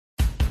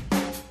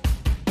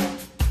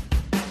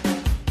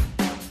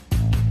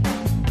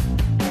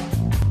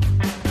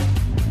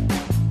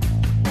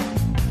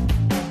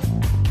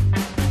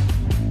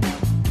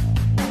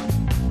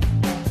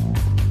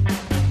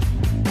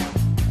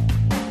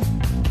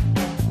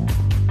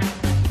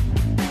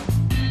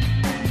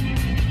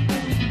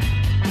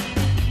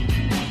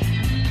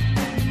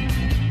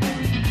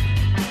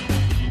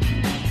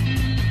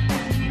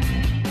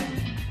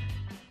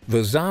The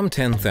Zahm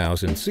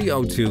 10,000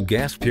 CO2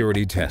 Gas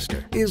Purity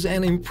Tester is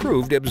an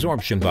improved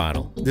absorption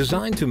bottle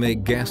designed to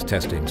make gas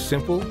testing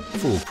simple,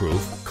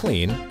 foolproof,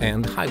 clean,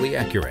 and highly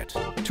accurate.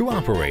 To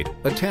operate,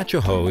 attach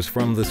a hose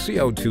from the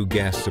CO2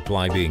 gas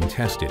supply being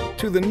tested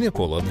to the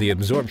nipple of the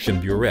absorption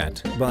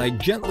burette by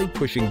gently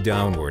pushing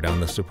downward on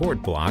the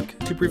support block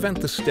to prevent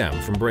the stem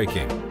from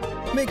breaking.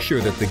 Make sure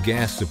that the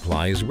gas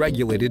supply is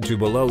regulated to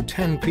below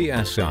 10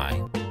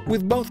 psi.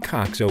 With both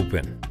cocks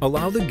open,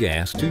 allow the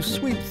gas to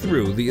sweep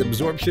through the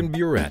absorption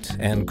burette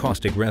and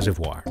caustic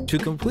reservoir to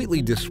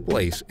completely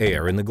displace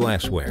air in the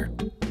glassware.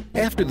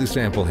 After the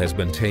sample has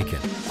been taken,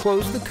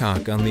 close the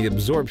cock on the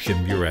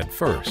absorption burette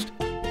first.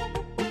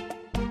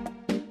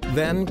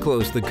 Then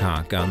close the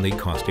cock on the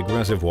caustic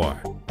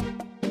reservoir.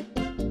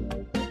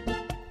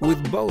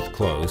 With both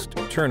closed,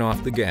 turn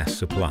off the gas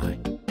supply.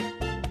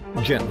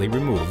 Gently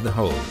remove the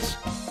hose.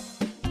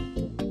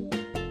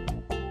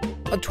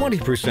 A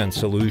 20%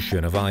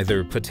 solution of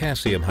either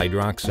potassium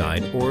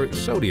hydroxide or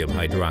sodium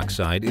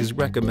hydroxide is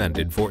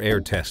recommended for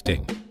air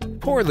testing.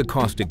 Pour the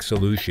caustic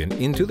solution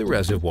into the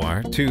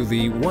reservoir to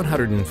the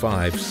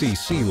 105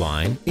 cc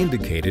line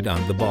indicated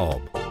on the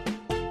bulb.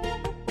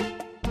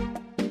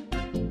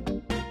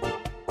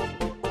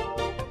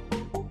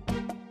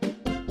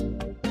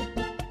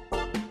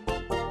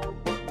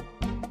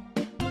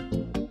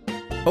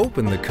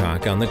 Open the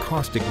cock on the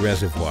caustic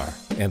reservoir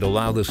and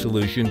allow the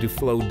solution to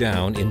flow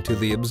down into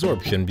the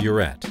absorption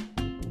burette.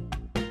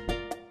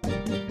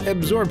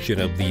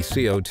 Absorption of the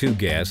CO2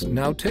 gas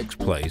now takes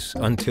place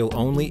until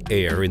only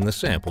air in the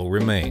sample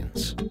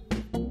remains.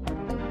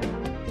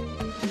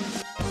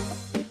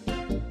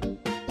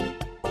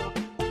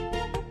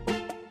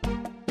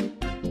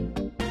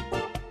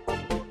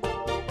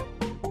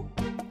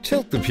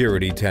 Tilt the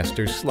purity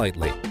tester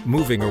slightly,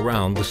 moving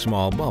around the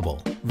small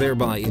bubble,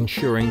 thereby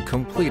ensuring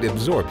complete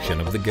absorption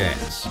of the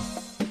gas.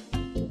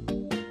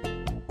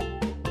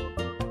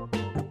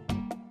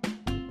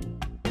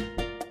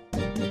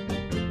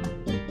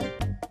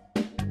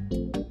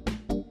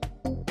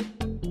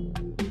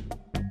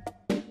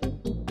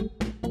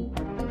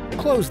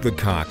 Close the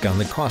cock on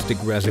the caustic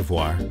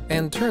reservoir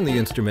and turn the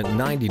instrument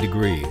 90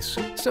 degrees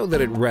so that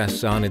it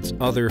rests on its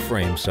other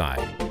frame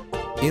side.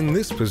 In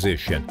this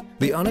position,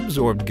 the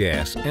unabsorbed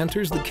gas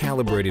enters the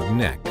calibrated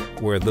neck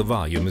where the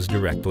volume is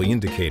directly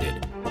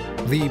indicated.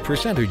 The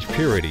percentage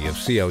purity of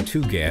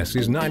CO2 gas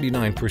is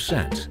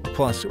 99%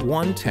 plus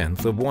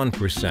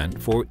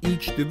 0.1% for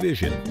each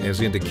division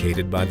as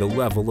indicated by the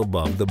level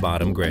above the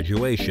bottom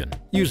graduation,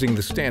 using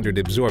the standard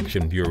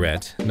absorption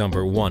burette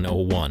number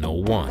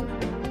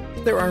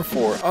 10101. There are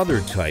 4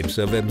 other types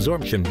of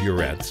absorption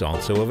burettes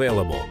also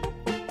available.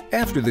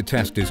 After the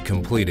test is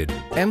completed,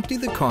 empty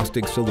the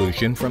caustic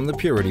solution from the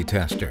purity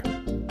tester.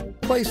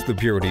 Place the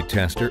purity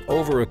tester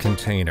over a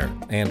container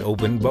and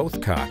open both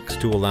cocks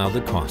to allow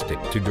the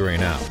caustic to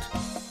drain out.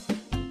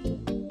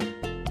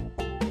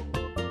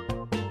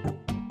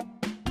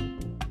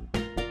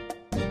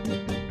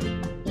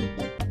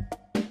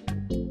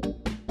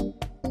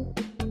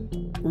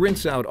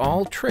 Rinse out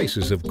all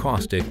traces of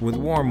caustic with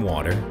warm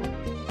water.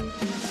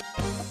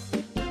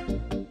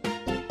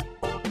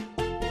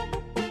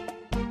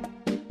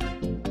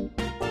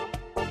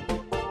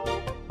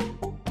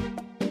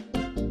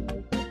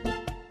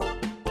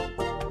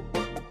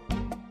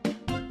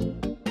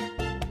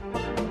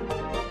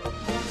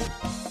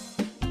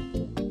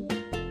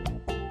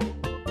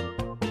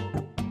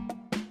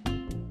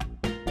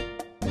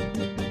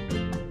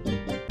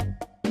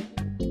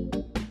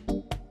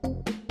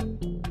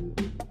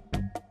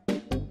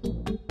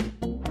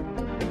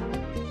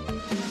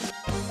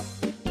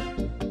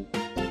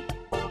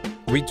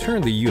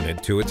 Return the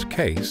unit to its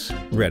case,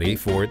 ready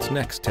for its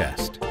next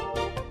test.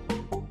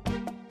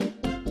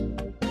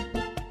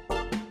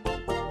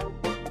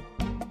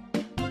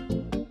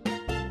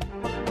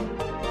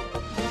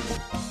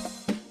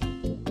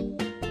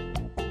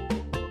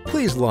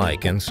 Please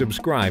like and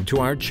subscribe to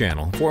our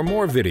channel for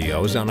more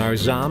videos on our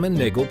Zahm and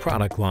Nagel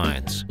product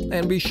lines.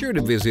 And be sure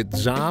to visit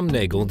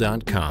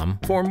zahmnagel.com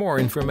for more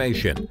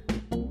information.